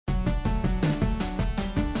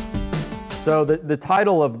So the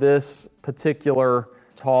title of this particular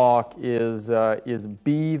talk is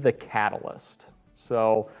Be the Catalyst.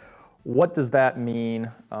 So what does that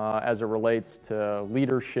mean as it relates to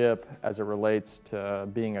leadership, as it relates to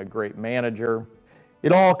being a great manager?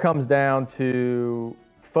 It all comes down to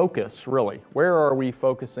focus, really. Where are we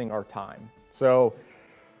focusing our time? So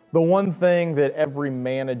the one thing that every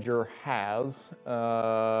manager has,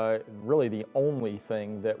 really the only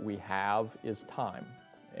thing that we have, is time.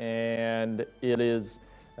 And it is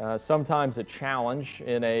sometimes a challenge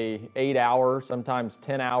in a 8-hour, sometimes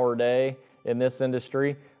 10-hour day in this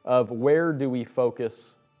industry of where do we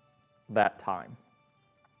focus that time.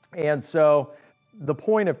 And so the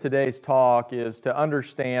point of today's talk is to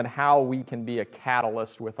understand how we can be a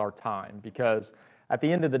catalyst with our time, because at the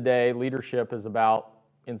end of the day, leadership is about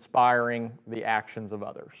inspiring the actions of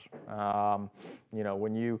others.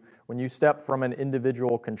 When you step from an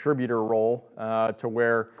individual contributor role to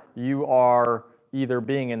where you are either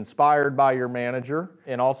being inspired by your manager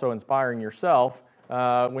and also inspiring yourself,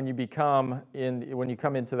 when you come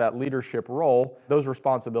into that leadership role, those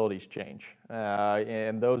responsibilities change,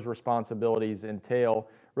 and those responsibilities entail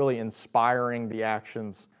really inspiring the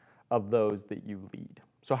actions of those that you lead.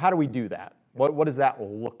 So how do we do that? What does that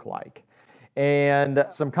look like? And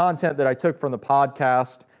some content that I took from the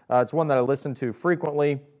podcast, it's one that I listen to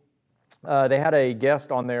frequently. They had a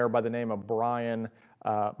guest on there by the name of Brian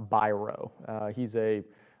Biro. I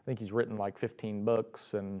think he's written like 15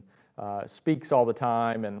 books and speaks all the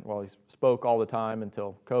time, and he spoke all the time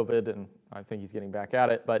until COVID, and I think he's getting back at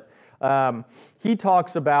it. But he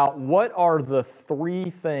talks about what are the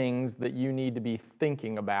 3 things that you need to be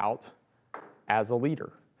thinking about as a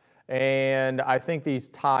leader. And I think these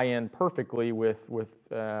tie in perfectly with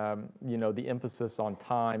the emphasis on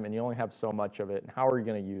time, and you only have so much of it, and how are you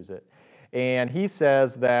going to use it? And he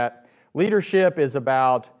says that leadership is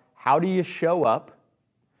about how do you show up,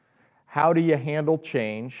 how do you handle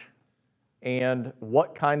change, and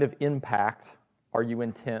what kind of impact are you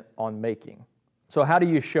intent on making? So how do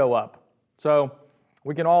you show up? So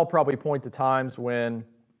we can all probably point to times when,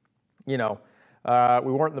 we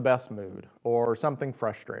weren't in the best mood, or something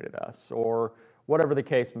frustrated us, or whatever the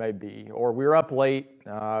case may be, or we were up late,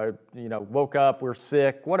 woke up, we're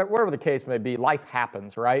sick, whatever the case may be. Life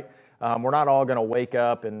happens, right? We're not all going to wake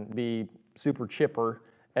up and be super chipper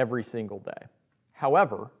every single day.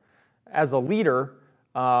 However, as a leader,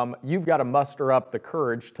 you've got to muster up the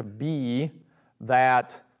courage to be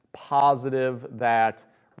that positive, that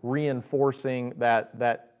reinforcing,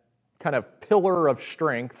 that kind of pillar of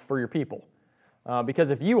strength for your people. Because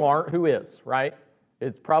if you aren't, who is, right?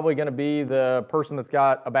 It's probably going to be the person that's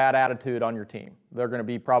got a bad attitude on your team. They're going to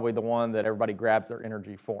be probably the one that everybody grabs their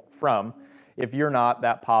energy from if you're not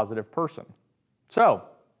that positive person. So,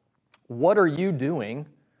 what are you doing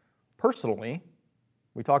personally?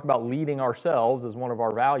 We talk about leading ourselves as one of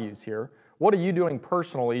our values here. What are you doing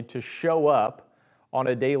personally to show up on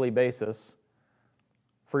a daily basis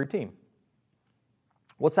for your team?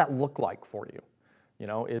 What's that look like for you?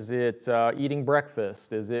 Is it eating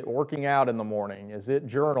breakfast? Is it working out in the morning? Is it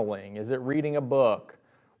journaling? Is it reading a book?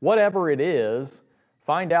 Whatever it is,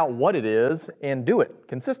 find out what it is and do it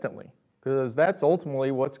consistently, because that's ultimately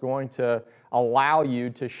what's going to allow you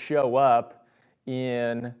to show up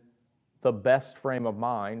in the best frame of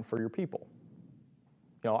mind for your people.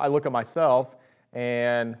 I look at myself,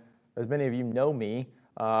 and as many of you know me,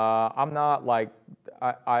 I'm not like,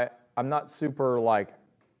 I'm not super like,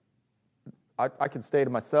 I can stay to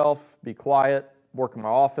myself, be quiet, work in my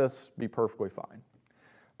office, be perfectly fine.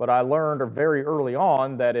 But I learned very early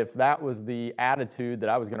on that if that was the attitude that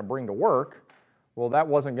I was going to bring to work, well, that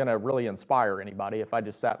wasn't going to really inspire anybody if I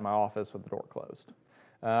just sat in my office with the door closed.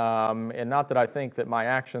 And not that I think that my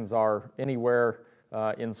actions are anywhere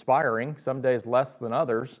inspiring, some days less than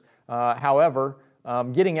others. However,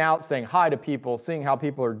 getting out, saying hi to people, seeing how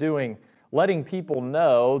people are doing, letting people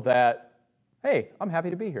know that, hey, I'm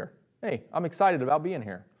happy to be here. Hey, I'm excited about being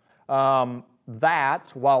here.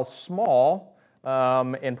 That, while small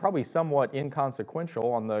and probably somewhat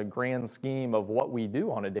inconsequential on the grand scheme of what we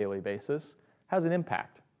do on a daily basis, has an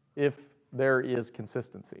impact if there is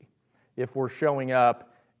consistency, if we're showing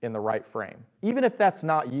up in the right frame. Even if that's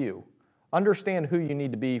not you, understand who you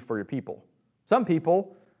need to be for your people. Some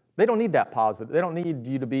people, they don't need that positive. They don't need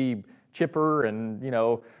you to be chipper and,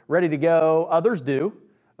 ready to go. Others do.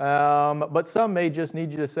 But some may just need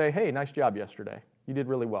you to say, hey, nice job yesterday. You did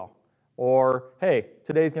really well. Or, hey,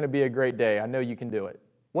 today's going to be a great day. I know you can do it.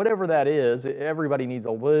 Whatever that is, everybody needs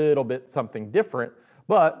a little bit something different.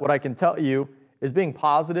 But what I can tell you is being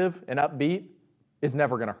positive and upbeat is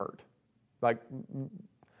never going to hurt. Like,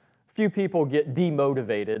 few people get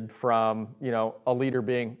demotivated from, a leader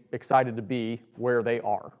being excited to be where they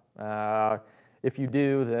are. If you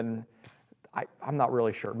do, then I'm not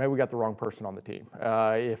really sure. Maybe we got the wrong person on the team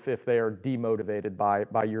if they are demotivated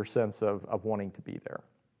by your sense of wanting to be there.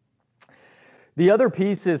 The other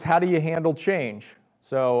piece is, how do you handle change?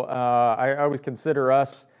 So I always consider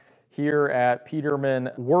us here at Peterman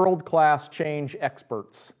world-class change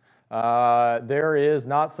experts. There is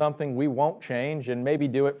not something we won't change and maybe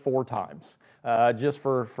do it 4 times, just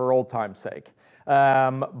for old time's sake.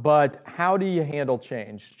 But how do you handle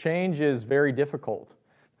change? Change is very difficult.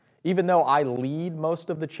 Even though I lead most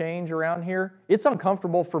of the change around here, it's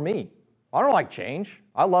uncomfortable for me. I don't like change.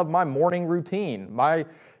 I love my morning routine.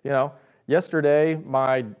 Yesterday,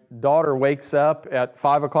 my daughter wakes up at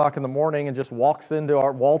 5 o'clock in the morning and just waltzes into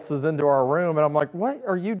our room, and I'm like, what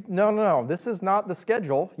are you? No, this is not the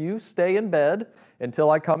schedule. You stay in bed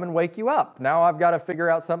until I come and wake you up. Now I've got to figure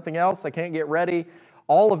out something else. I can't get ready.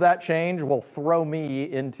 All of that change will throw me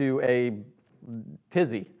into a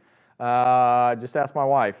tizzy. Just ask my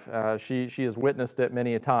wife. She has witnessed it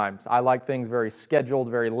many a times. I like things very scheduled,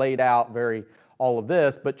 very laid out, very all of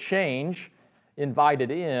this, but change invited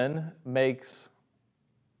in makes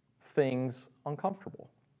things uncomfortable.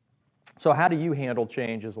 So how do you handle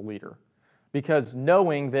change as a leader? Because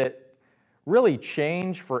knowing that really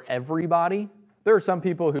change for everybody, there are some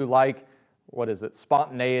people who like,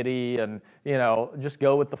 spontaneity and, just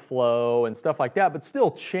go with the flow and stuff like that, but still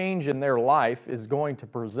change in their life is going to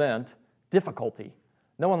present difficulty.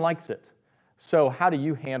 No one likes it. So how do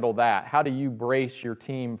you handle that? How do you brace your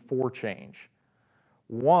team for change?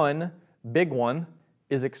 One big one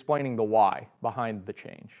is explaining the why behind the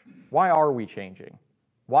change. Why are we changing?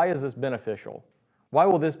 Why is this beneficial? Why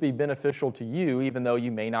will this be beneficial to you even though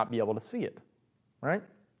you may not be able to see it, right?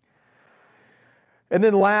 And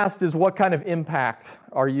then last is, what kind of impact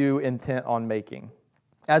are you intent on making?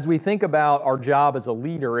 As we think about our job as a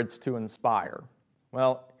leader, it's to inspire.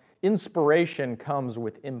 Well, inspiration comes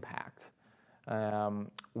with impact.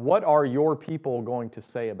 What are your people going to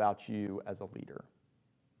say about you as a leader?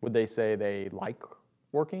 Would they say they like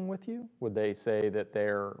working with you? Would they say that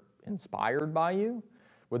they're inspired by you?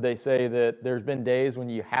 Would they say that there's been days when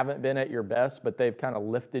you haven't been at your best, but they've kind of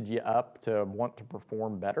lifted you up to want to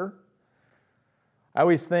perform better? I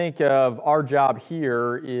always think of our job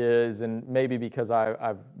here is, and maybe because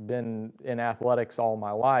I've been in athletics all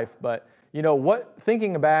my life, but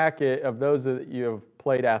thinking back of those that you have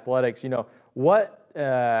played athletics, what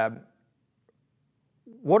are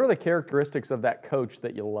the characteristics of that coach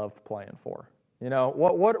that you loved playing for?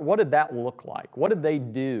 What did that look like? What did they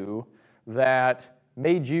do that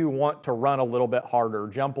made you want to run a little bit harder,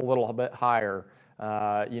 jump a little bit higher,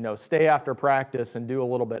 stay after practice and do a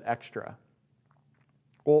little bit extra?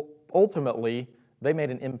 Well, ultimately, they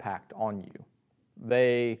made an impact on you.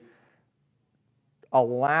 They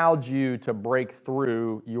allowed you to break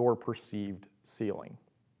through your perceived ceiling.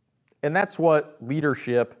 And that's what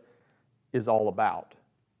leadership is all about.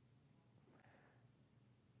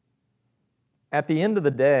 At the end of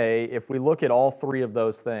the day, if we look at all 3 of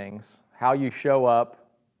those things, how you show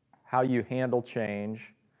up, how you handle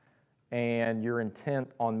change, and your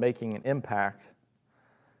intent on making an impact,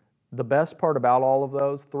 the best part about all of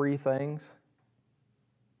those 3 things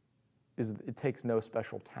is it takes no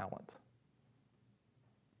special talent.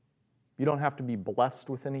 You don't have to be blessed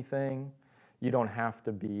with anything. You don't have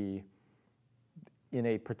to be in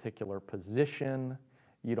a particular position.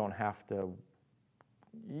 You don't have to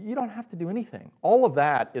do anything. All of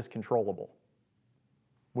that is controllable.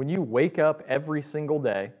 When you wake up every single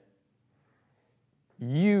day,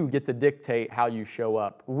 you get to dictate how you show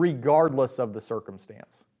up, regardless of the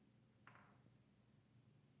circumstance.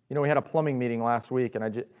 We had a plumbing meeting last week,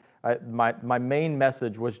 and my main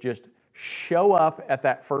message was just show up at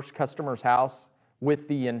that first customer's house with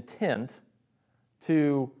the intent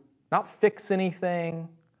to not fix anything,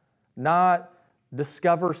 not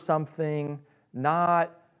discover something,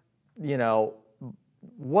 not,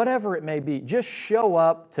 whatever it may be. Just show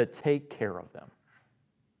up to take care of them.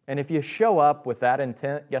 And if you show up with that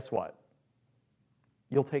intent, guess what?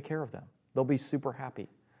 You'll take care of them. They'll be super happy.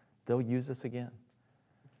 They'll use us again.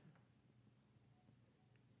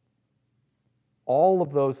 All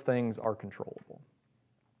of those things are controllable.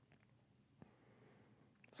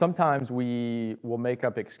 Sometimes we will make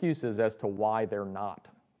up excuses as to why they're not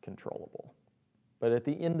controllable. But at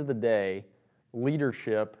the end of the day,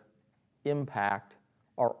 leadership, impact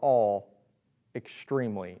are all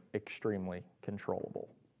extremely, extremely controllable.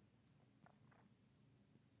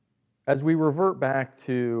 As we revert back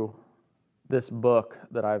to this book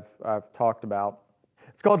that I've talked about,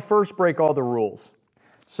 it's called First Break All the Rules.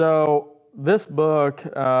 So this book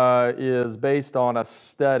is based on a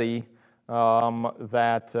study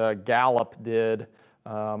that Gallup did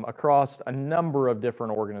across a number of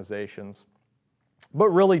different organizations, but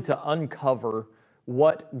really to uncover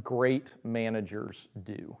what great managers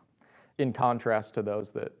do in contrast to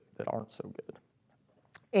those that aren't so good.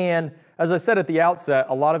 And as I said at the outset,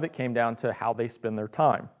 a lot of it came down to how they spend their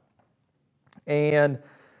time. And,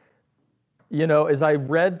 you know, as I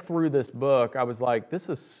read through this book, I was like, this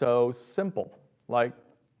is so simple. Like,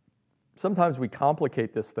 sometimes we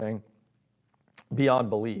complicate this thing beyond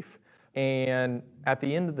belief. And at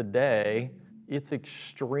the end of the day, it's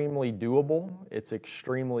extremely doable, it's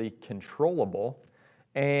extremely controllable,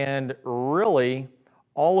 and really,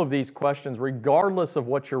 all of these questions, regardless of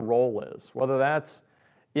what your role is, whether that's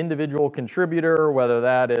individual contributor, whether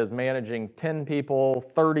that is managing 10 people,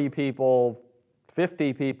 30 people,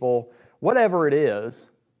 50 people, whatever it is,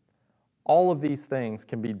 all of these things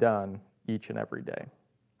can be done each and every day.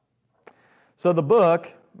 So the book,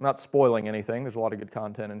 I'm not spoiling anything, there's a lot of good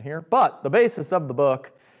content in here, but the basis of the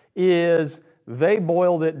book is they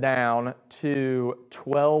boiled it down to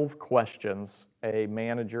 12 questions a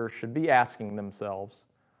manager should be asking themselves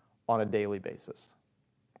on a daily basis.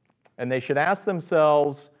 And they should ask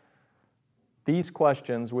themselves these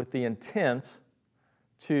questions with the intent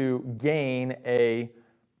to gain a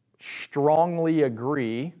strongly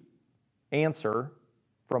agree answer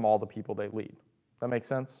from all the people they lead. That makes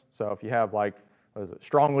sense? So if you have like, what is it,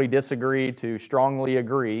 strongly disagree to strongly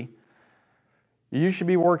agree, you should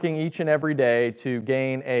be working each and every day to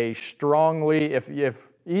gain a strongly, if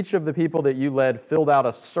each of the people that you led filled out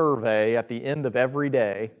a survey at the end of every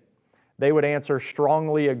day, they would answer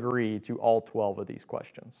strongly agree to all 12 of these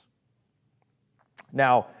questions.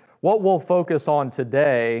 Now, what we'll focus on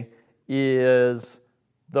today is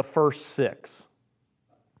the first 6.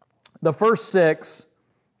 The first 6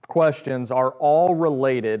 questions are all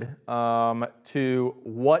related to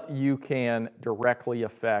what you can directly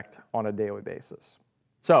affect on a daily basis.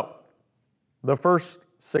 So, the first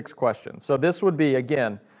 6 questions. So this would be,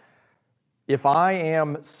 again, if I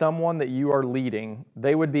am someone that you are leading,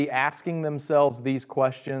 they would be asking themselves these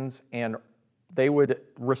questions and they would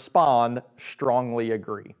respond, strongly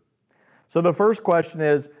agree. So the first question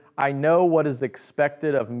is, I know what is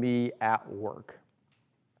expected of me at work.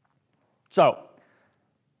 So,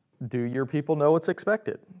 do your people know what's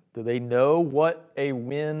expected? Do they know what a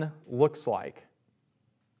win looks like?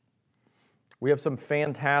 We have some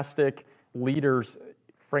fantastic leaders,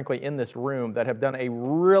 frankly, in this room that have done a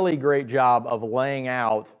really great job of laying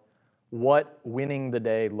out what winning the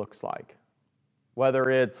day looks like.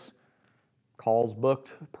 Whether it's calls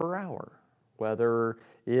booked per hour, whether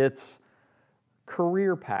it's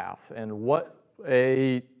career path and what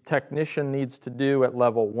a technician needs to do at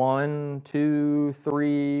level 1, 2,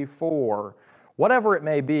 3, 4, whatever it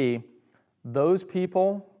may be, those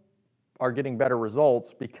people are getting better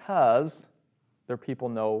results because their people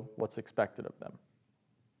know what's expected of them.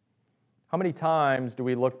 How many times do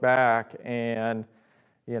we look back and,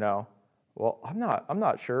 you know, well, I'm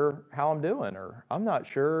not sure how I'm doing, or I'm not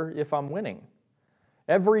sure if I'm winning.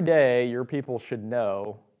 Every day, your people should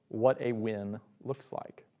know what a win looks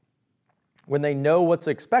like. When they know what's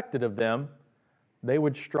expected of them, they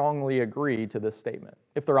would strongly agree to this statement,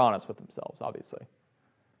 if they're honest with themselves, obviously.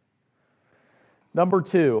 Number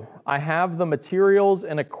 2, I have the materials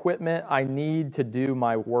and equipment I need to do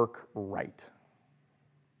my work right.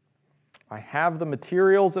 I have the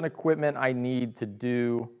materials and equipment I need to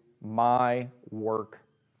do my work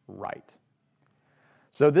right.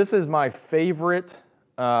 So this is my favorite.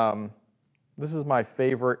 This is my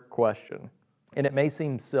favorite question, and it may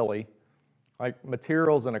seem silly, like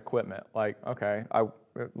materials and equipment. Like, okay,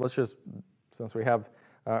 let's just, since we have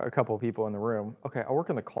a couple of people in the room. Okay, I work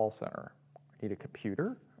in the call center. I need a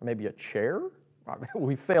computer, maybe a chair.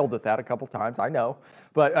 We failed at that a couple times, I know.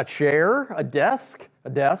 But a chair, a desk,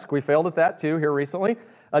 we failed at that too here recently.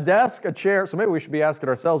 A desk, a chair, so maybe we should be asking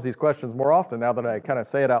ourselves these questions more often now that I kind of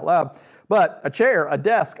say it out loud. But a chair, a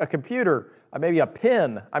desk, a computer, maybe a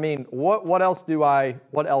pen. I mean, what else do I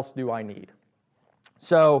need?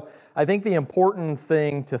 So I think the important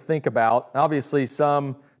thing to think about, obviously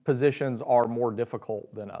some positions are more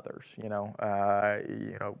difficult than others,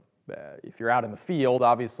 if you're out in the field,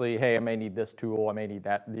 obviously, hey, I may need this tool, I may need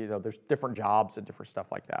that. There's different jobs and different stuff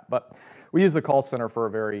like that. But we use the call center for a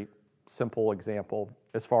very simple example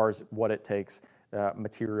as far as what it takes,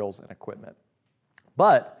 materials and equipment.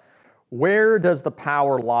 But where does the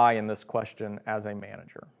power lie in this question as a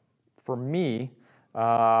manager? For me,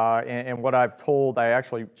 and what I've told, I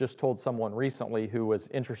actually just told someone recently who was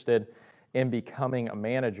interested in becoming a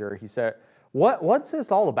manager. He said, what's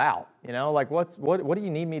this all about? Like what do you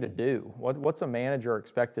need me to do? What's a manager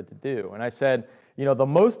expected to do? And I said, the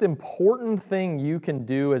most important thing you can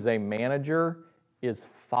do as a manager is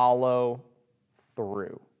follow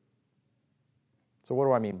through. So what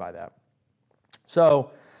do I mean by that?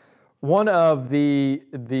 So one of the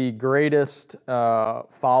greatest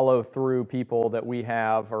follow-through people that we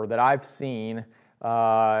have, or that I've seen,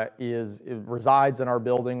 resides in our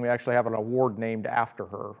building. We actually have an award named after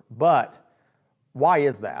her. But why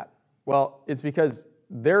is that? Well, it's because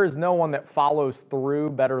there is no one that follows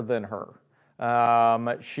through better than her.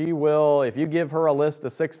 She will, if you give her a list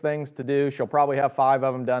of 6 things to do, she'll probably have 5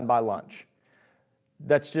 of them done by lunch.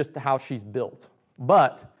 That's just how she's built.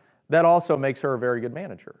 But that also makes her a very good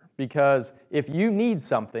manager, because if you need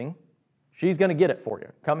something, she's going to get it for you.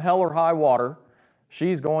 Come hell or high water,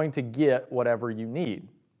 she's going to get whatever you need.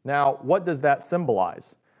 Now, what does that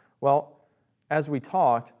symbolize? Well, as we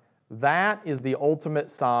talked, that is the ultimate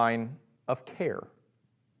sign of care.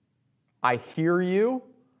 I hear you.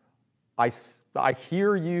 I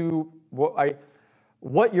hear you.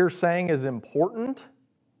 What you're saying is important,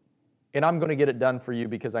 and I'm going to get it done for you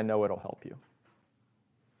because I know it'll help you.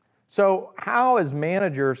 So how, as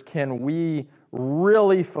managers, can we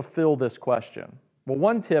really fulfill this question? Well,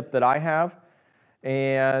 one tip that I have,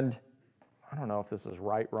 and I don't know if this is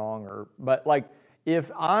right, wrong, but like if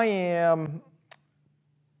you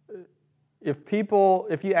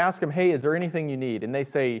ask them, hey, is there anything you need? And they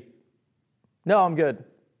say, no, I'm good.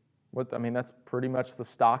 That's pretty much the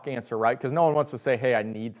stock answer, right? Because no one wants to say, hey, I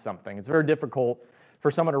need something. It's very difficult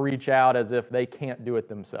for someone to reach out as if they can't do it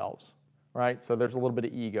themselves, right? So there's a little bit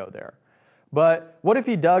of ego there. But what if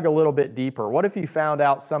you dug a little bit deeper? What if you found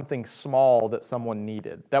out something small that someone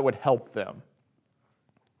needed that would help them?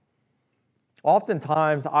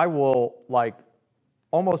 Oftentimes, I will,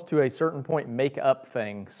 almost to a certain point, make up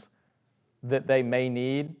things that they may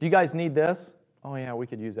need. Do you guys need this? Oh, yeah, we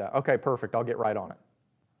could use that. Okay, perfect. I'll get right on it.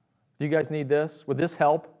 Do you guys need this? Would this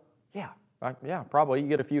help? Yeah, probably. You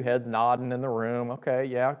get a few heads nodding in the room. Okay,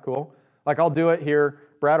 yeah, cool. I'll do it here.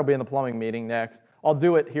 Brad will be in the plumbing meeting next. I'll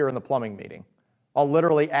do it here in the plumbing meeting. I'll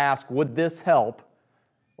literally ask, would this help?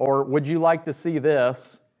 Or would you like to see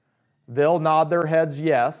this? They'll nod their heads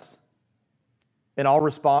yes, and I'll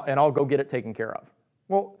respond, and I'll go get it taken care of.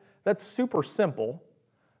 Well, that's super simple,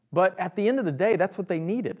 but at the end of the day, that's what they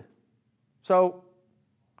needed. So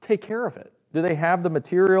take care of it. Do they have the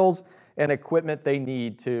materials and equipment they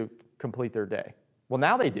need to complete their day? Well,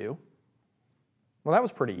 now they do. Well, that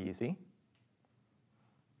was pretty easy.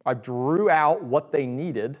 I drew out what they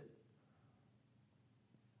needed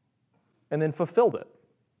and then fulfilled it.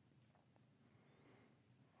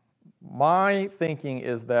 My thinking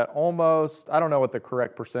is that almost, I don't know what the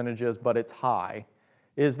correct percentage is, but it's high,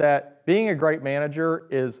 is that being a great manager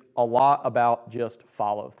is a lot about just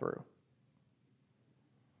follow through.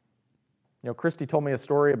 Christy told me a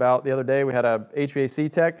story about the other day. We had a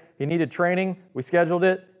HVAC tech. He needed training. We scheduled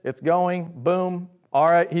it. It's going. Boom. All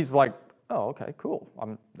right. He's like, oh, okay, cool.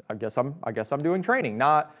 I guess I'm doing training.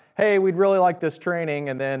 Not, hey, we'd really like this training,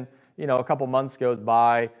 and then a couple months goes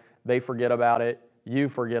by, they forget about it, you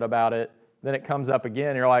forget about it, then it comes up again.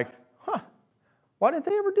 And you're like, why didn't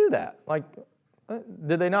they ever do that?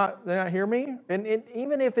 Did they not hear me? And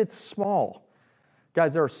even if it's small.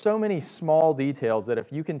 Guys, there are so many small details that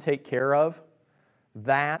if you can take care of,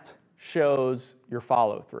 that shows your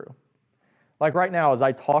follow-through. Right now, as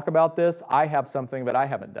I talk about this, I have something that I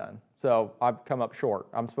haven't done. So I've come up short.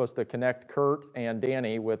 I'm supposed to connect Kurt and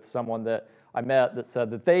Danny with someone that I met that said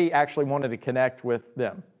that they actually wanted to connect with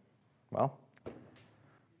them. Well,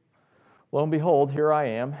 lo and behold, here I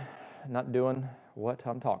am, not doing what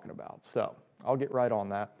I'm talking about. So I'll get right on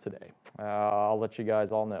that today. I'll let you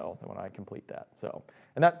guys all know when I complete that.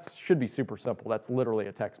 And that should be super simple. That's literally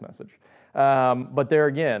a text message. But there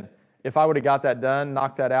again, if I would have got that done,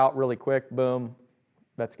 knocked that out really quick, boom,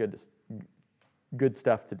 that's good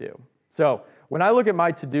stuff to do. So when I look at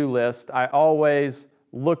my to-do list, I always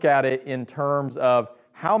look at it in terms of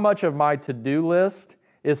how much of my to-do list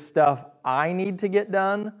is stuff I need to get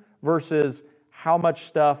done versus how much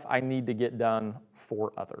stuff I need to get done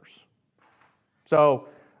for others. So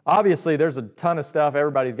obviously there's a ton of stuff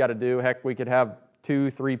everybody's got to do. Heck, we could have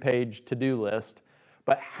 2-3 page to-do list,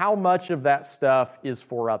 but how much of that stuff is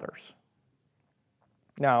for others?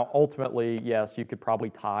 Now, ultimately, yes, you could probably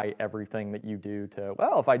tie everything that you do to,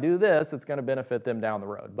 well, if I do this, it's going to benefit them down the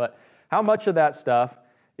road. But how much of that stuff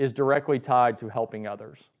is directly tied to helping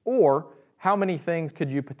others? Or how many things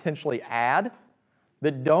could you potentially add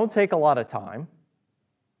that don't take a lot of time,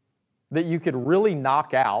 that you could really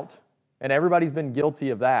knock out, and everybody's been guilty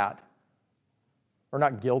of that, or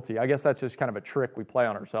not guilty. I guess that's just kind of a trick we play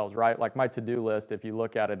on ourselves, right? Like my to-do list, if you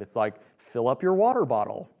look at it, it's like fill up your water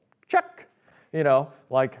bottle, check.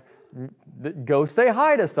 Like go say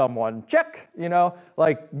hi to someone, check.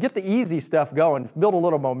 Like get the easy stuff going, build a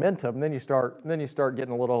little momentum, and then you start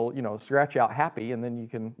getting a little, scratch out happy, and then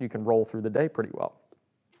you can roll through the day pretty well.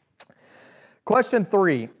 Question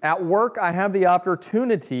 3, at work I have the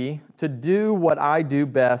opportunity to do what I do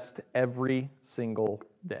best every single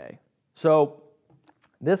day. So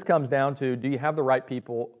this comes down to, do you have the right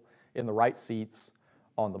people in the right seats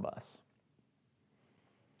on the bus?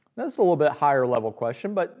 That's a little bit higher level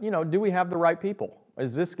question, but do we have the right people?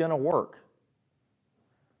 Is this going to work?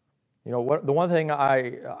 The one thing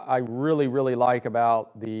I really, really like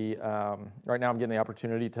about right now I'm getting the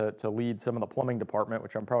opportunity to lead some of the plumbing department,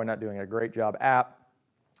 which I'm probably not doing a great job at,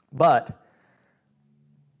 but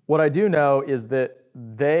what I do know is that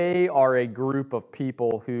they are a group of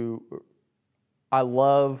people who I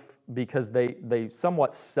love because they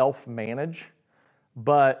somewhat self-manage,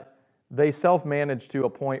 but they self-manage to a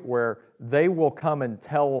point where they will come and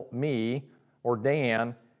tell me or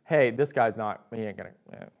Dan, hey, this guy's he ain't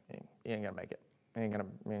gonna make it. He ain't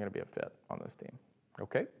gonna be a fit on this team.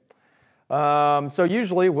 Okay. So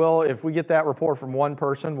usually if we get that report from one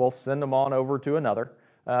person, we'll send them on over to another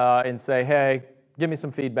and say, hey, give me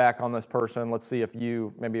some feedback on this person. Let's see if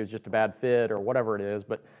maybe it was just a bad fit or whatever it is,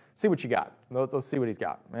 but see what you got. Let's see what he's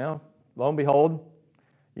got. Lo and behold,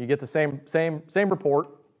 you get the same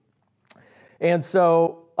report. And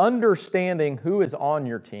so understanding who is on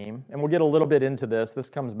your team, and we'll get a little bit into this. This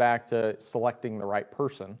comes back to selecting the right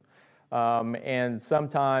person. And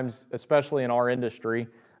sometimes, especially in our industry,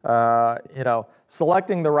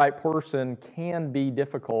 selecting the right person can be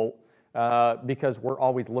difficult because we're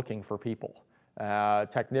always looking for people.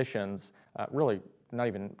 Technicians, really not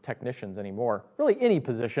even technicians anymore, really any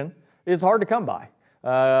position is hard to come by.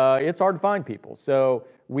 It's hard to find people. So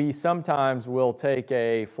we sometimes will take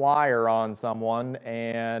a flyer on someone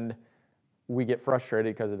and we get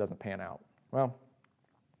frustrated because it doesn't pan out. Well,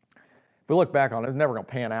 if we look back on it, it's never going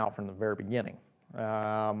to pan out from the very beginning.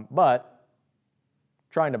 But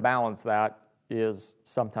trying to balance that is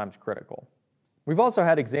sometimes critical. We've also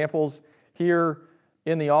had examples here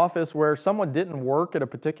in the office where someone didn't work at a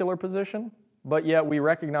particular position, but yet we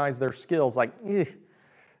recognize their skills like,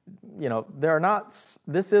 they're not,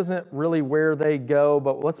 this isn't really where they go,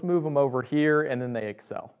 but let's move them over here, and then they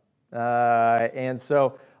excel. And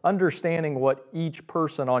so understanding what each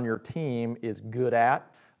person on your team is good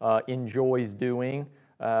at, enjoys doing,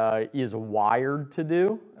 is wired to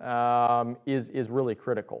do, is really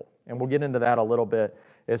critical. And we'll get into that a little bit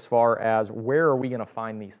as far as where are we going to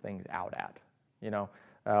find these things out at?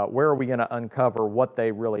 Where are we going to uncover what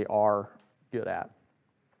they really are good at?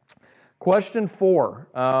 Question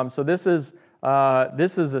 4. So this is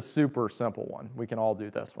a super simple one. We can all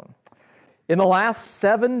do this one. In the last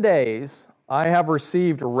 7 days, I have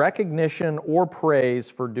received recognition or praise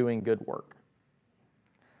for doing good work.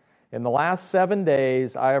 In the last 7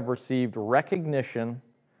 days, I have received recognition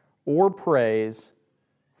or praise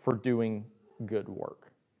for doing good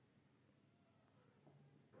work.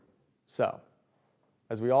 So,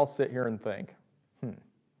 as we all sit here and think,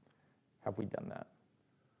 have we done that?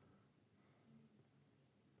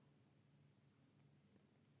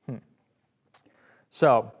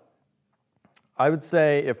 So, I would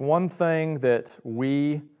say if one thing that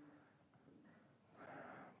we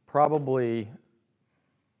probably,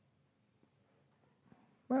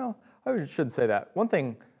 I shouldn't say that. One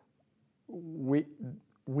thing we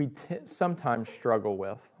sometimes struggle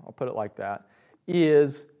with, I'll put it like that,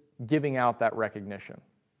 is giving out that recognition.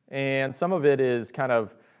 And some of it is kind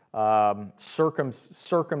of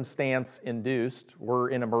circumstance induced.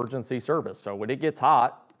 We're in emergency service, so when it gets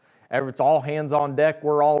hot, it's all hands on deck.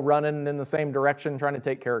 We're all running in the same direction trying to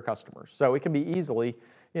take care of customers. So it can be easily,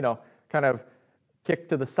 kind of kicked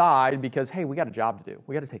to the side because, hey, we got a job to do.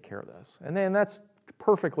 We got to take care of this. And then that's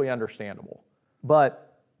perfectly understandable.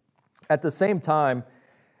 But at the same time,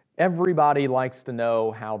 everybody likes to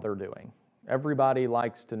know how they're doing. Everybody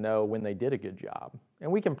likes to know when they did a good job. And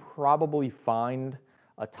we can probably find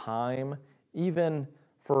a time, even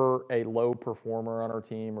for a low performer on our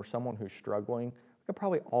team or someone who's struggling, we could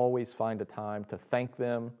probably always find a time to thank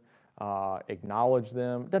them, acknowledge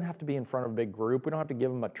them. It doesn't have to be in front of a big group. We don't have to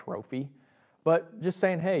give them a trophy. But just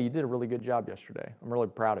saying, hey, you did a really good job yesterday. I'm really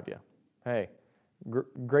proud of you. Hey,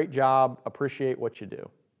 great job. Appreciate what you do.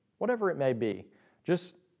 Whatever it may be.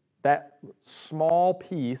 Just that small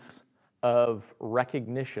piece of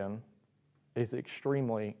recognition is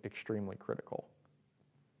extremely, extremely critical.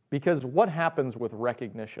 Because what happens with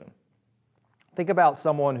recognition? Think about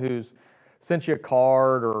someone who's sent you a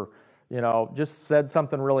card or, just said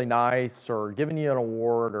something really nice or given you an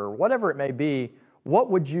award or whatever it may be,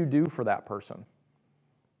 what would you do for that person?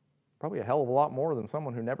 Probably a hell of a lot more than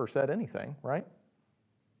someone who never said anything, right?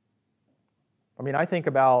 I mean, I think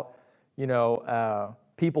about,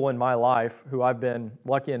 people in my life who I've been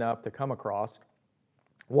lucky enough to come across.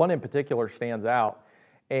 One in particular stands out,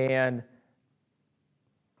 and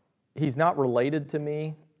he's not related to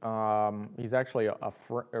me. He's actually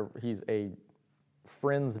he's a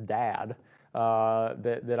friend's dad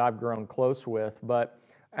that I've grown close with. But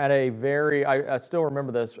at I still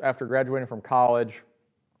remember this, after graduating from college,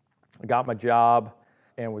 I got my job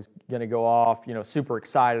and was going to go off, super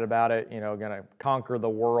excited about it, going to conquer the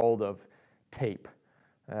world of tape.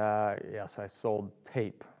 Yes, I sold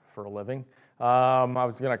tape for a living. I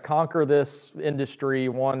was going to conquer this industry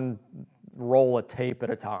one roll of tape at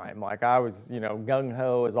a time. Like I was,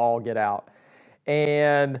 gung-ho as all get out.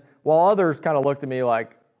 And while others kind of looked at me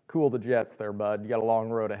like, cool the jets there, bud, you got a long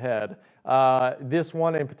road ahead. This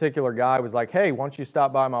one in particular guy was like, hey, why don't you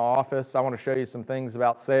stop by my office? I want to show you some things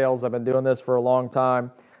about sales. I've been doing this for a long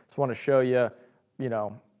time. Just want to show you,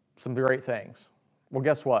 some great things. Well,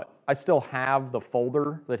 guess what? I still have the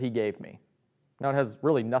folder that he gave me. Now, it has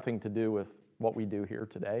really nothing to do with what we do here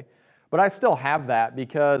today, but I still have that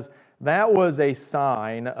because that was a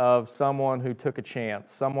sign of someone who took a chance,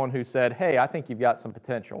 someone who said, hey, I think you've got some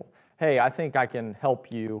potential. Hey, I think I can help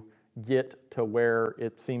you get to where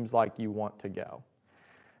it seems like you want to go.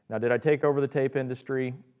 Now, did I take over the tape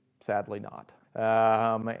industry? Sadly not. It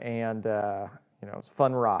was a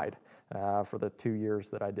fun ride for the 2 years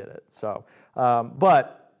that I did it. So,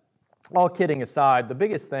 but all kidding aside, the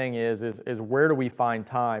biggest thing is where do we find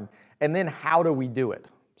time, and then how do we do it?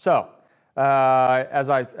 So, the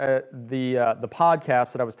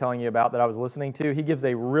podcast that I was telling you about that I was listening to, he gives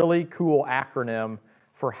a really cool acronym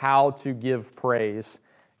for how to give praise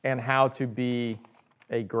and how to be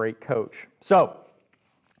a great coach. So,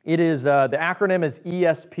 it is the acronym is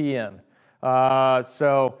ESPN.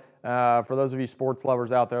 For those of you sports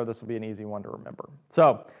lovers out there, this will be an easy one to remember.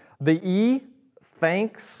 So, the E,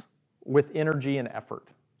 thanks with energy and effort.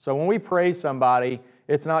 So when we praise somebody,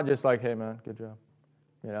 it's not just like, hey man, good job.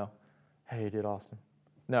 Hey, you did awesome.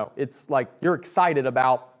 No, it's like you're excited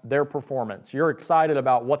about their performance. You're excited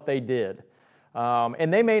about what they did.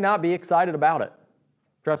 And they may not be excited about it.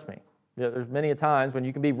 Trust me. There's many a times when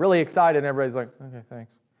you can be really excited and everybody's like, okay,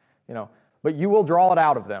 thanks. But you will draw it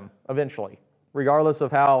out of them eventually. Regardless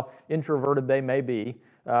of how introverted they may be,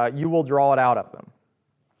 you will draw it out of them.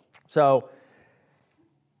 So,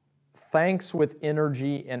 thanks with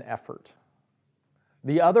energy and effort.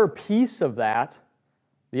 The other piece of that,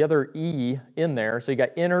 the other E in there, so you got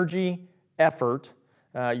energy, effort,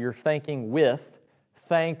 you're thanking with,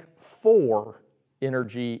 thank for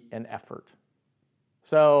energy and effort.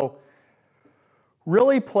 So,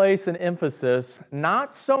 really place an emphasis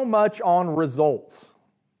not so much on results,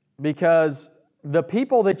 because the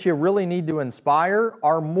people that you really need to inspire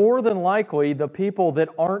are more than likely the people that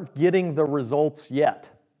aren't getting the results yet.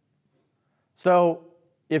 So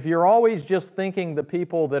if you're always just thinking the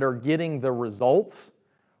people that are getting the results,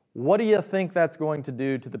 what do you think that's going to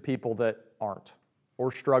do to the people that aren't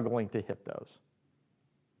or struggling to hit those?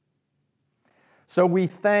 So we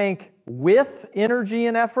thank with energy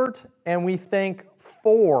and effort, and we thank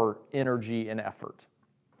for energy and effort.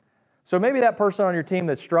 So maybe that person on your team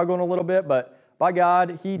that's struggling a little bit, but by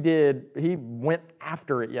God, he went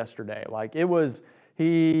after it yesterday. Like it was,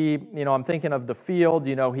 I'm thinking of the field,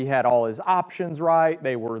 he had all his options right.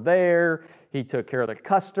 They were there. He took care of the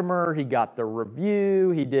customer. He got the review.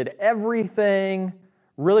 He did everything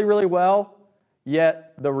really, really well,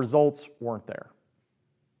 yet the results weren't there.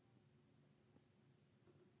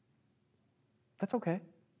 That's okay.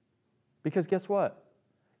 Because guess what?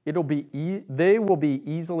 They will be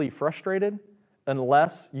easily frustrated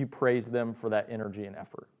unless you praise them for that energy and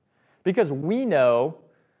effort. Because we know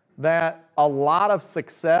that a lot of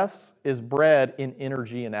success is bred in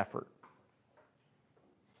energy and effort.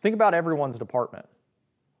 Think about everyone's department.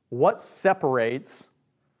 What separates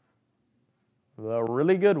the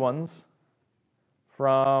really good ones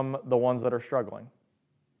from the ones that are struggling?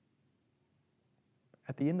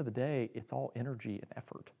 At the end of the day, it's all energy and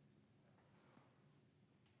effort.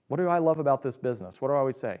 What do I love about this business? What do I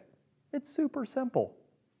always say? It's super simple.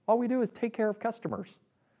 All we do is take care of customers.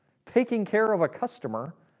 Taking care of a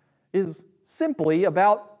customer is simply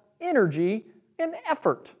about energy and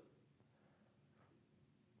effort.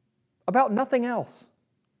 About nothing else.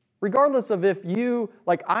 Regardless of if you,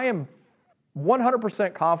 I am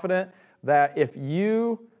 100% confident that if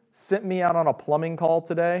you sent me out on a plumbing call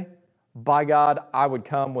today, by God, I would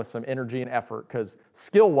come with some energy and effort because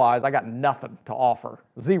skill-wise, I got nothing to offer.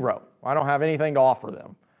 Zero. I don't have anything to offer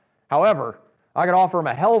them. However, I could offer them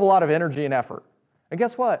a hell of a lot of energy and effort. And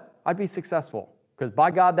guess what? I'd be successful because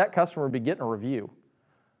by God, that customer would be getting a review.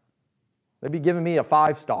 They'd be giving me a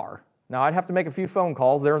 5-star. Now, I'd have to make a few phone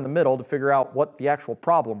calls there in the middle to figure out what the actual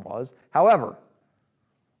problem was. However,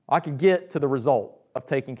 I could get to the result of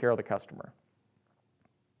taking care of the customer.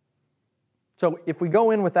 So if we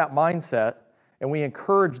go in with that mindset and we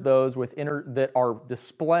encourage those that are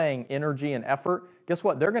displaying energy and effort, guess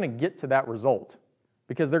what? They're going to get to that result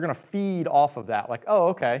because they're going to feed off of that. Like, oh,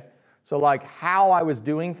 okay. So like how I was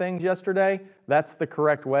doing things yesterday, that's the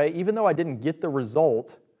correct way. Even though I didn't get the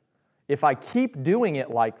result, if I keep doing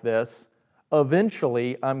it like this,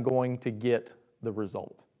 eventually I'm going to get the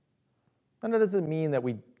result. And that doesn't mean that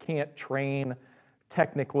we can't train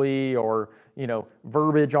technically or,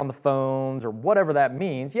 verbiage on the phones or whatever that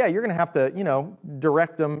means. Yeah, you're going to have to,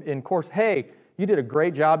 direct them in course. Hey, you did a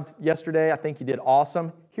great job yesterday. I think you did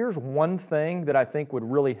awesome. Here's one thing that I think would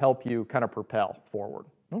really help you kind of propel forward.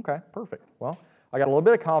 Okay, perfect. Well, I got a little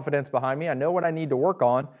bit of confidence behind me. I know what I need to work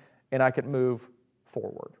on, and I can move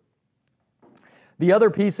forward. The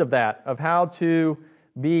other piece of that, of how to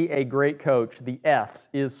be a great coach, the S,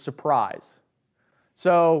 is surprise.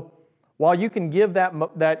 So while you can give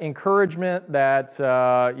that encouragement, that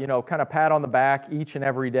kind of pat on the back each and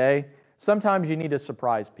every day, sometimes you need to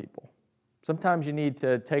surprise people. Sometimes you need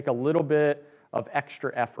to take a little bit of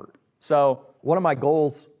extra effort. So one of my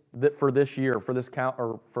goals for this year, for this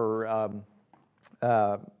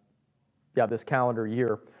this calendar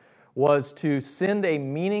year, was to send a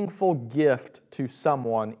meaningful gift to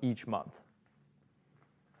someone each month.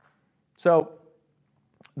 So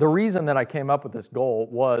the reason that I came up with this goal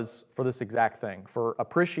was for this exact thing, for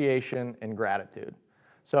appreciation and gratitude.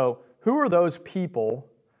 So who are those people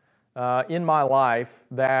in my life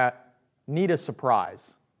that need a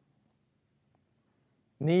surprise?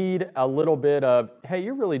 Need a little bit of, hey,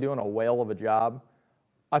 you're really doing a whale of a job.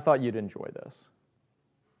 I thought you'd enjoy this.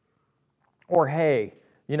 Or, hey,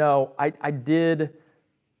 I did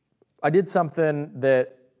something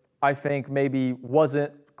that I think maybe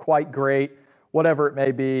wasn't quite great, whatever it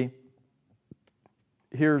may be.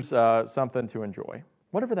 Here's something to enjoy,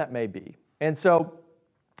 whatever that may be. And so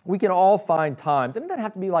we can all find times, and it doesn't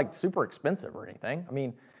have to be like super expensive or anything. I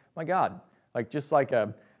mean, my God, like just like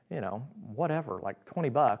a, whatever, like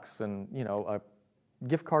 $20 and, a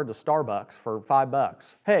gift card to Starbucks for $5.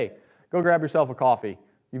 Hey, go grab yourself a coffee.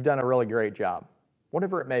 You've done a really great job.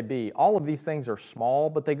 Whatever it may be, all of these things are small,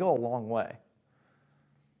 but they go a long way.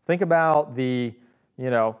 Think about the,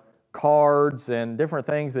 cards and different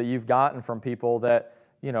things that you've gotten from people that,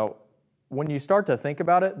 when you start to think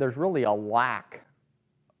about it, there's really a lack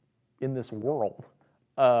in this world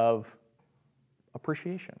of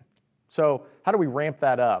appreciation. So how do we ramp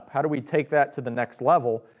that up? How do we take that to the next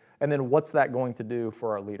level? And then what's that going to do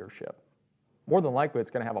for our leadership? More than likely, it's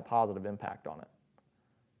going to have a positive impact on it.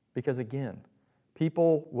 Because again,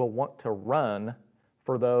 people will want to run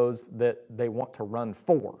for those that they want to run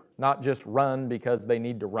for, not just run because they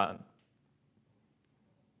need to run.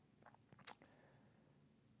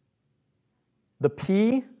 The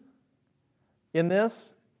P in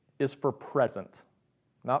this is for present,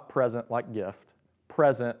 not present like gift,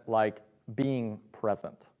 present like being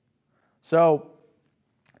present. So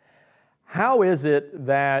how is it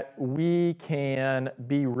that we can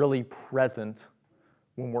be really present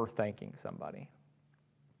when we're thanking somebody?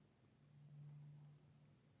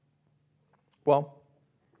 Well,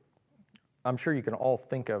 I'm sure you can all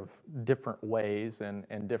think of different ways and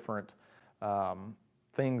different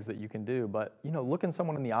things that you can do, but looking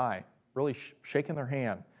someone in the eye, really shaking their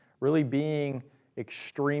hand, really being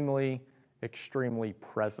extremely, extremely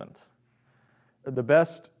present. The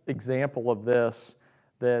best example of this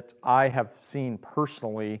that I have seen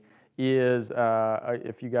personally is,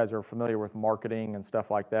 if you guys are familiar with marketing and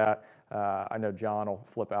stuff like that, I know John will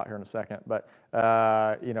flip out here in a second, but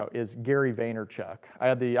is Gary Vaynerchuk. I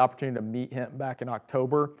had the opportunity to meet him back in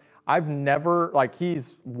October. I've never,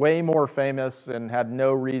 he's way more famous and had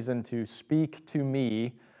no reason to speak to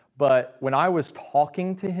me, but when I was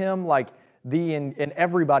talking to him, and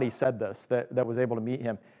everybody said this that was able to meet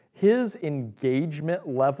him, his engagement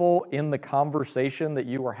level in the conversation that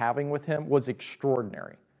you were having with him was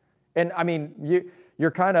extraordinary. And I mean,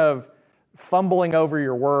 you're kind of fumbling over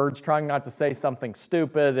your words, trying not to say something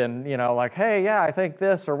stupid and, hey, yeah, I think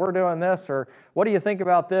this, or we're doing this, or what do you think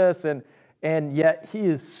about this? And yet he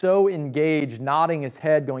is so engaged, nodding his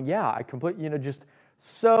head, going, yeah, I completely, just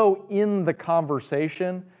so in the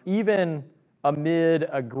conversation, even amid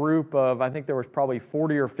a group of, I think there was probably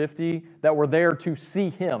 40 or 50 that were there to see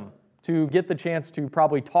him, to get the chance to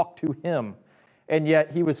probably talk to him. And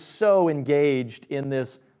yet he was so engaged in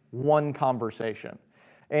this one conversation.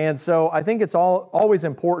 And so I think it's always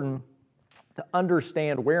important to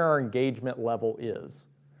understand where our engagement level is.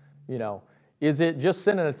 You know, is it just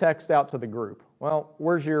sending a text out to the group? Well,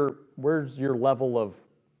 where's your level of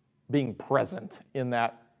being present in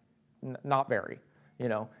that? Not very. You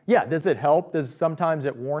know, yeah, does it help? Does sometimes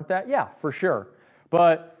it warrant that? Yeah, for sure.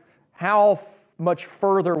 But how much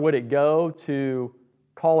further would it go to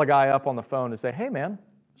call a guy up on the phone and say, hey man,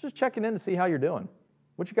 just checking in to see how you're doing.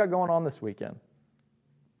 What you got going on this weekend?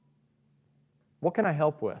 What can I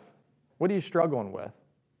help with? What are you struggling with?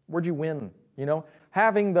 Where'd you win? You know,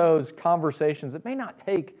 having those conversations that may not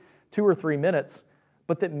take 2 or 3 minutes,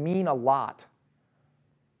 but that mean a lot.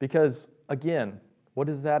 Because again, what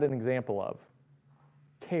is that an example of?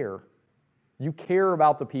 Care. You care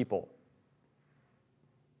about the people.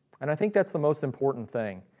 And I think that's the most important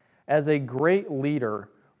thing. As a great leader,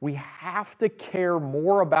 we have to care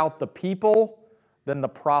more about the people than the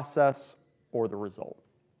process or the result.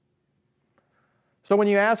 So when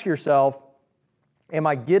you ask yourself, am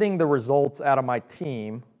I getting the results out of my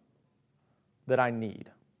team that I need?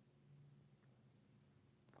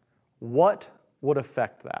 What would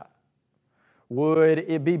affect that? Would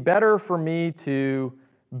it be better for me to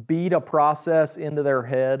beat a process into their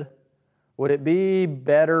head? Would it be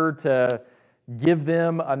better to give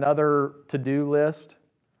them another to-do list?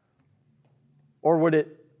 Or would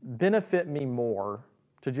it benefit me more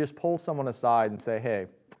to just pull someone aside and say, hey,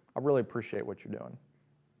 I really appreciate what you're doing.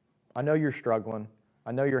 I know you're struggling.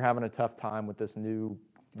 I know you're having a tough time with this new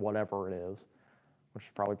whatever it is, which is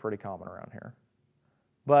probably pretty common around here.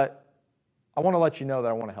 But I want to let you know that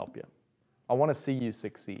I want to help you. I want to see you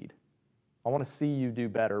succeed. I want to see you do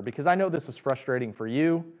better because I know this is frustrating for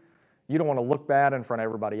you. You don't want to look bad in front of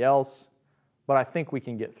everybody else, but I think we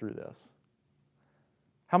can get through this.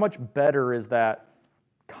 How much better is that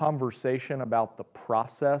conversation about the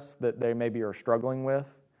process that they maybe are struggling with,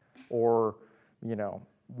 or, you know,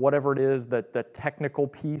 whatever it is, that the technical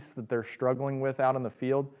piece that they're struggling with out in the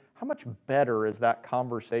field? How much better is that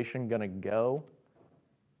conversation going to go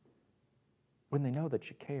when they know that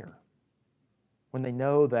you care? When they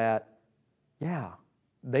know that, yeah,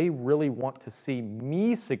 they really want to see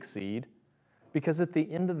me succeed, because at the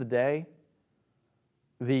end of the day,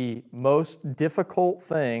 the most difficult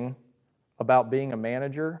thing about being a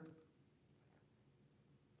manager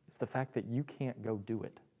is the fact that you can't go do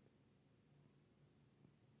it.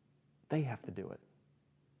 They have to do it.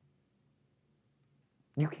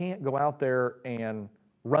 You can't go out there and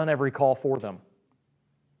run every call for them.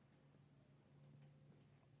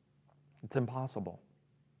 It's impossible.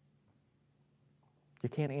 You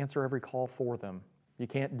can't answer every call for them. You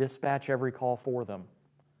can't dispatch every call for them.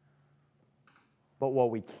 But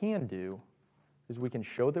what we can do is we can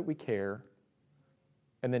show that we care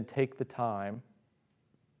and then take the time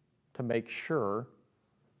to make sure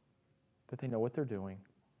that they know what they're doing,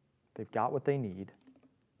 they've got what they need,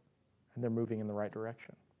 and they're moving in the right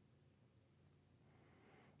direction.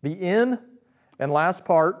 The in and last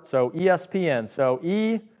part, so ESPN. So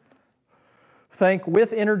E, thank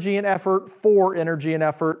with energy and effort, for energy and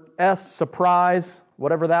effort. S, surprise,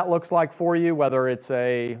 whatever that looks like for you, whether it's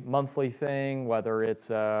a monthly thing, whether it's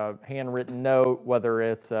a handwritten note, whether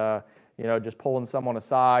it's just pulling someone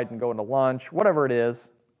aside and going to lunch, whatever it is,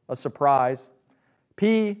 a surprise.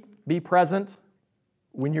 P, be present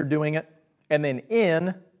when you're doing it. And then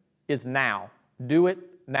N is now. Do it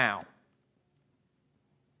now.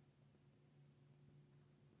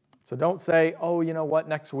 So don't say, oh, you know what,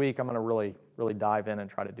 next week I'm going to really dive in and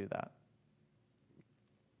try to do that.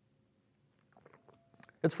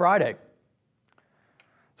 It's Friday.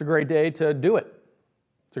 It's a great day to do it.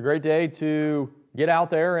 It's a great day to get out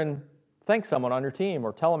there and thank someone on your team,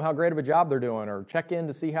 or tell them how great of a job they're doing, or check in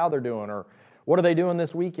to see how they're doing, or what are they doing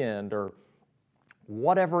this weekend, or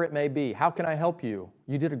whatever it may be. How can I help you?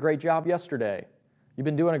 You did a great job yesterday. You've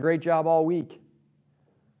been doing a great job all week.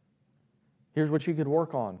 Here's what you could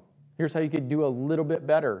work on. Here's how you could do a little bit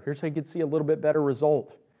better. Here's how you could see a little bit better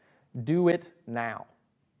result. Do it now.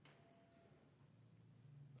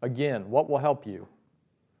 Again, what will help you?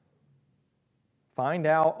 Find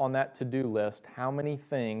out on that to-do list how many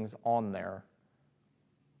things on there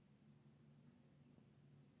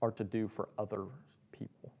are to do for other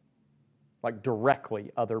people, like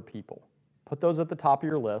directly other people. Put those at the top of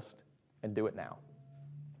your list and do it now.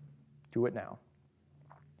 Do it now.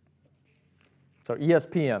 So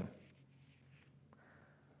ESPN.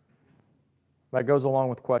 That goes along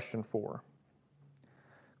with question 4.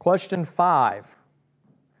 Question 5.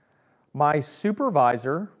 My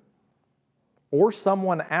supervisor or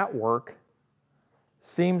someone at work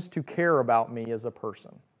seems to care about me as a person.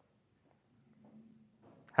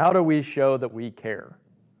 How do we show that we care?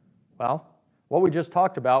 Well, what we just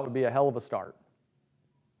talked about would be a hell of a start.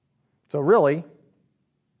 So really,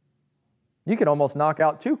 you could almost knock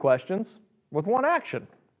out 2 questions with 1 action.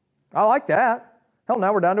 I like that. Hell,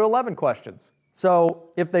 now we're down to 11 questions. So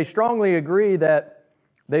if they strongly agree that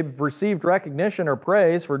they've received recognition or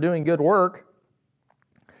praise for doing good work,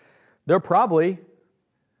 they're probably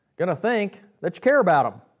going to think that you care about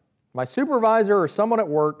them. My supervisor or someone at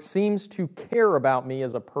work seems to care about me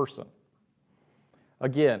as a person.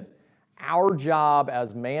 Again, our job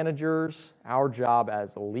as managers, our job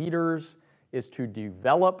as leaders is to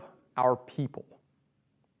develop our people.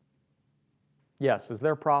 Yes, is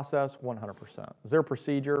there process? 100%. Is there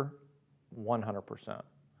procedure? 100%.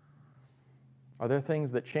 Are there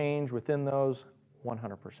things that change within those?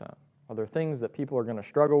 100%. Are there things that people are going to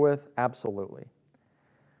struggle with? Absolutely.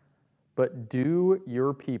 But do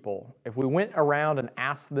your people, if we went around and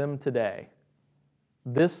asked them today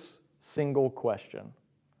this single question,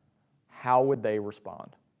 how would they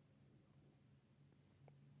respond?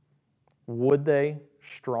 Would they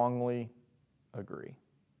strongly agree?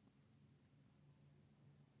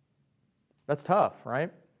 That's tough,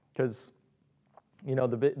 right? Because,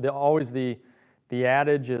 always the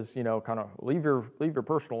adage is, kind of leave your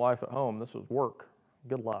personal life at home. This is work.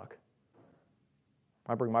 Good luck.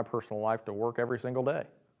 I bring my personal life to work every single day.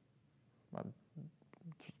 I'm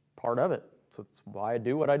part of it. So it's why I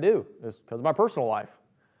do what I do, is because of my personal life.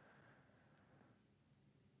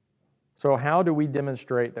 So how do we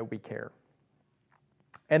demonstrate that we care?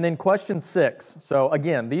 And then question 6. So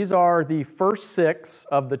again, these are the first 6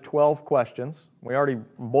 of the 12 questions. We already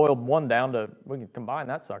boiled 1 down to, we can combine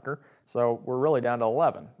that sucker. So we're really down to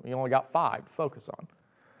 11. We only got 5 to focus on.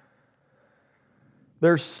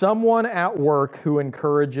 There's someone at work who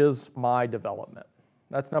encourages my development.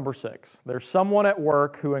 That's number 6. There's someone at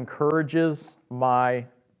work who encourages my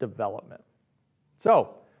development.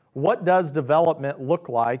 So, what does development look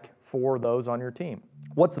like for those on your team?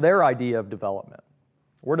 What's their idea of development?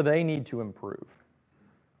 Where do they need to improve?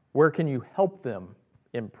 Where can you help them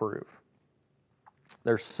improve?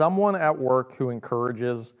 There's someone at work who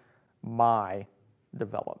encourages my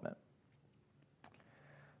development.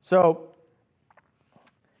 So,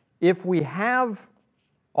 if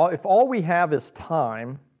all we have is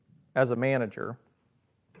time as a manager,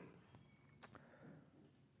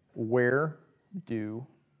 where do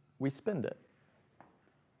we spend it?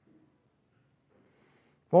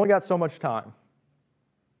 We've only got so much time.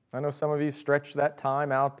 I know some of you stretch that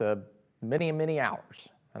time out to many, many hours,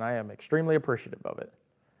 and I am extremely appreciative of it.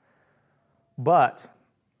 But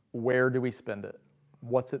where do we spend it?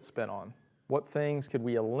 What's it spent on? What things could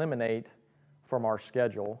we eliminate from our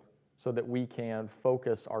schedule so that we can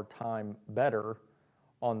focus our time better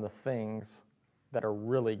on the things that are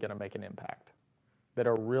really going to make an impact, that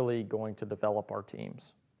are really going to develop our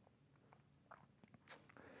teams?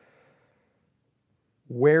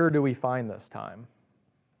 Where do we find this time?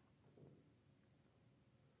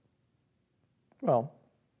 Well,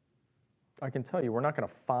 I can tell you we're not going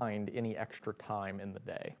to find any extra time in the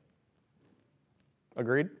day.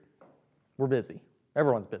 Agreed? We're busy.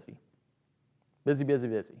 Everyone's busy. Busy, busy,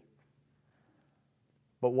 busy.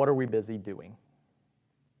 But what are we busy doing?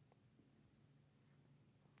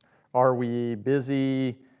 Are we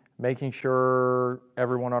busy making sure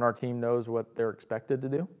everyone on our team knows what they're expected to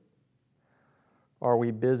do? Are we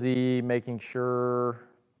busy making sure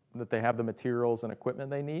that they have the materials and equipment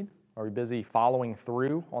they need? Are we busy following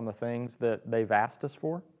through on the things that they've asked us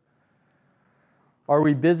for? Are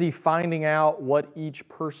we busy finding out what each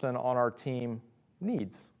person on our team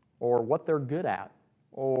needs, or what they're good at,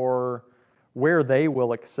 or where they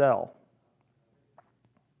will excel?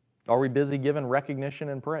 Are we busy giving recognition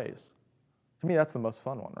and praise? To me, that's the most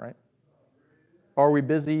fun one, right? Are we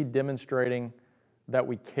busy demonstrating that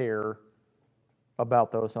we care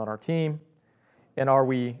about those on our team? And are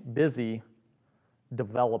we busy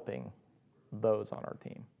developing those on our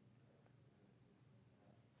team?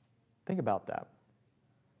 Think about that.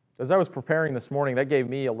 As I was preparing this morning, that gave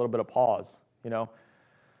me a little bit of pause.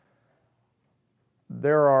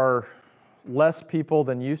 There are less people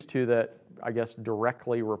than used to that, I guess,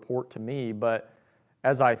 directly report to me, but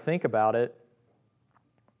as I think about it,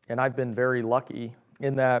 and I've been very lucky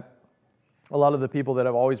in that a lot of the people that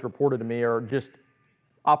have always reported to me are just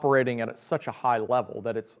operating at such a high level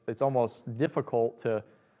that it's almost difficult to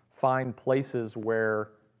find places where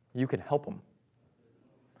you can help them.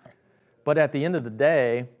 But at the end of the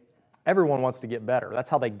day, Everyone wants to get better. That's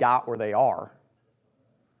how they got where they are.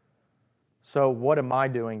 So what am I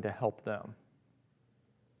doing to help them?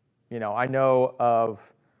 I know of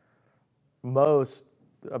most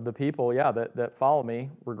of the people, that follow me,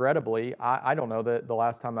 regrettably, I don't know that the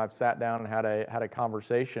last time I've sat down and had a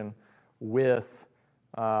conversation with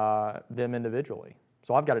them individually.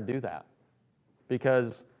 So I've got to do that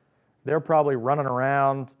because they're probably running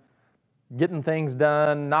around, getting things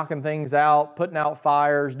done, knocking things out, putting out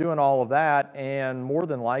fires, doing all of that, and more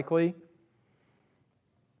than likely,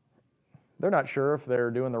 they're not sure if they're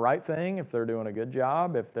doing the right thing, if they're doing a good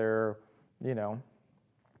job, if they're,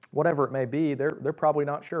 whatever it may be, they're probably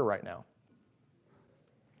not sure right now.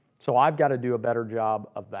 So I've got to do a better job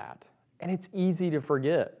of that. And it's easy to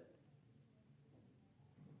forget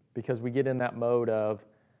because we get in that mode of,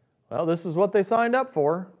 well, this is what they signed up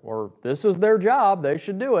for, or this is their job, they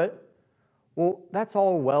should do it. Well, that's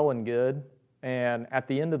all well and good. And at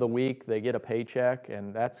the end of the week, they get a paycheck,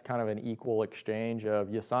 and that's kind of an equal exchange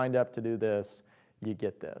of you signed up to do this, you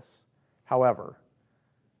get this. However,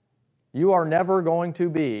 you are never going to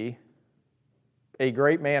be a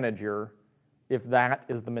great manager if that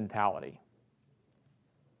is the mentality.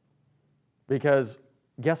 Because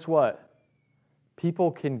guess what?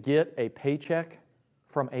 People can get a paycheck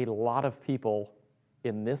from a lot of people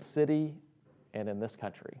in this city and in this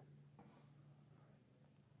country.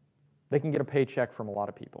 They can get a paycheck from a lot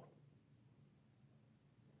of people.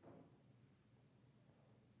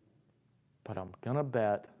 But I'm going to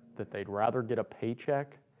bet that they'd rather get a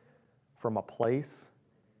paycheck from a place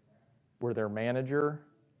where their manager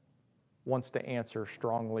wants to answer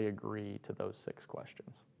strongly agree to those 6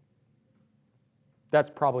 questions. That's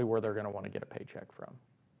probably where they're going to want to get a paycheck from.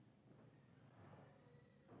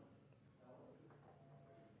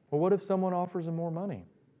 Well, what if someone offers them more money?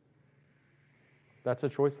 That's a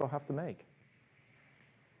choice they'll have to make.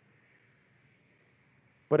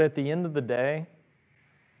 But at the end of the day,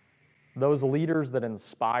 those leaders that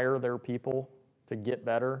inspire their people to get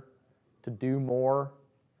better, to do more,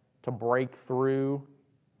 to break through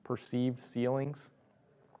perceived ceilings,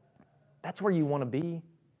 that's where you want to be.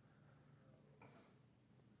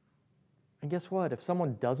 And guess what? If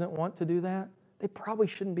someone doesn't want to do that, they probably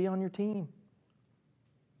shouldn't be on your team.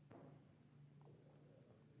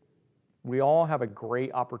 We all have a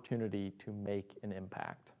great opportunity to make an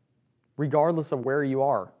impact, regardless of where you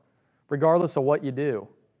are, regardless of what you do.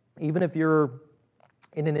 Even if you're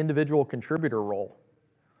in an individual contributor role,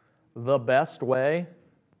 the best way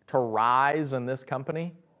to rise in this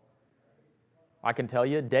company, I can tell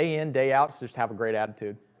you, day in, day out, is just have a great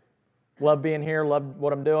attitude. Love being here, love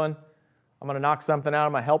what I'm doing. I'm going to knock something out,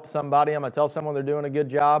 I'm going to help somebody, I'm going to tell someone they're doing a good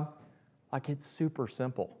job. Like, it's super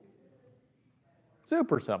simple.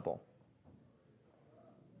 Super simple.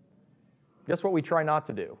 Guess what we try not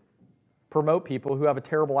to do? Promote people who have a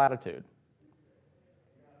terrible attitude.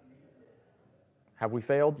 Have we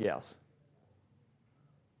failed? Yes.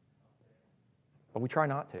 But we try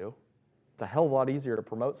not to. It's a hell of a lot easier to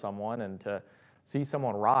promote someone and to see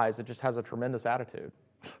someone rise that just has a tremendous attitude.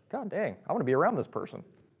 God dang, I want to be around this person.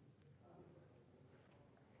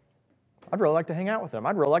 I'd really like to hang out with them.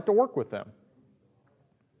 I'd really like to work with them.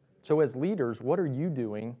 So as leaders, what are you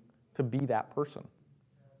doing to be that person?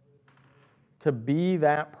 To be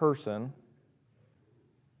that person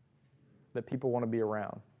that people want to be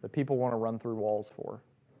around, that people want to run through walls for,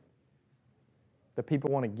 that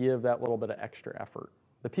people want to give that little bit of extra effort,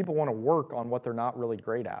 that people want to work on what they're not really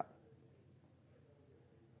great at.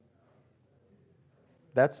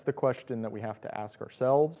 That's the question that we have to ask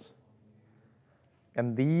ourselves.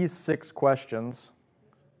 And these 6 questions,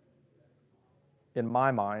 in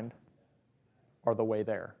my mind, are the way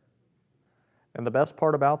there. And the best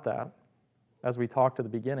part about that, as we talked at the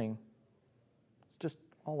beginning, it's just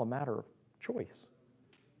all a matter of choice.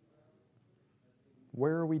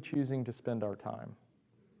 Where are we choosing to spend our time?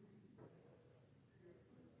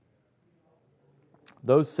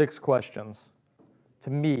 Those 6 questions, to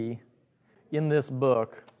me, in this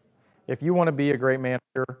book, if you want to be a great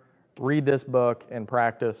manager, read this book and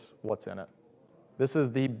practice what's in it. This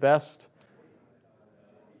is the best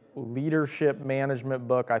leadership management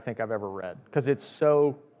book I think I've ever read because it's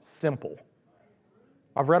so simple.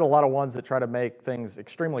 I've read a lot of ones that try to make things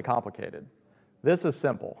extremely complicated. This is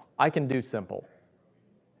simple. I can do simple.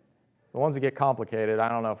 The ones that get complicated, I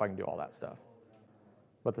don't know if I can do all that stuff.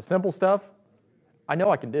 But the simple stuff, I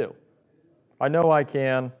know I can do. I know I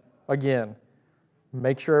can, again,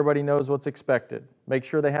 make sure everybody knows what's expected. Make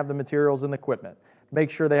sure they have the materials and the equipment. Make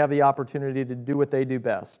sure they have the opportunity to do what they do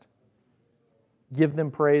best. Give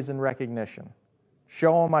them praise and recognition.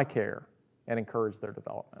 Show them I care and encourage their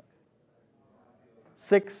development.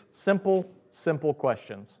 6 simple, simple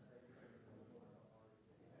questions.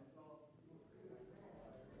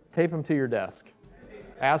 Tape them to your desk.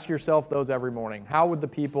 Ask yourself those every morning. How would the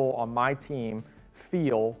people on my team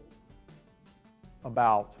feel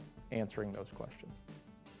about answering those questions?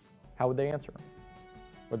 How would they answer them?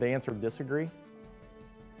 Would they answer disagree?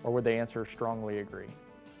 Or would they answer strongly agree?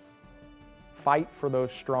 Fight for those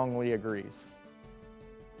strongly agrees.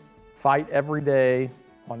 Fight every day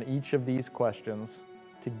on each of these questions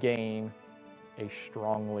to gain a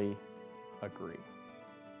strongly agree.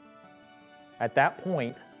 At that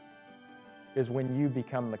point is when you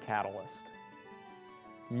become the catalyst.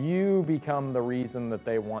 You become the reason that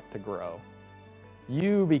they want to grow.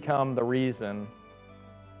 You become the reason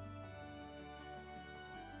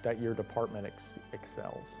that your department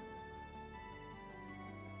excels.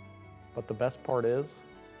 But the best part is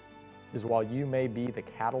while you may be the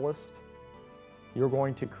catalyst, you're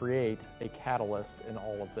going to create a catalyst in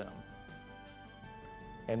all of them.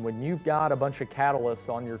 And when you've got a bunch of catalysts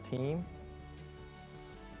on your team,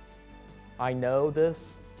 I know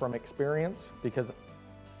this from experience because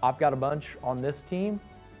I've got a bunch on this team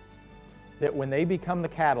that when they become the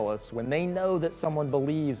catalyst, when they know that someone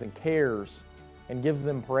believes and cares and gives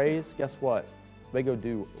them praise, guess what? They go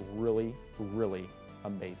do really, really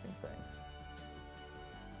amazing things.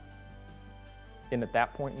 And at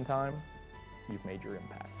that point in time, you've made your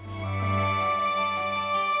impact.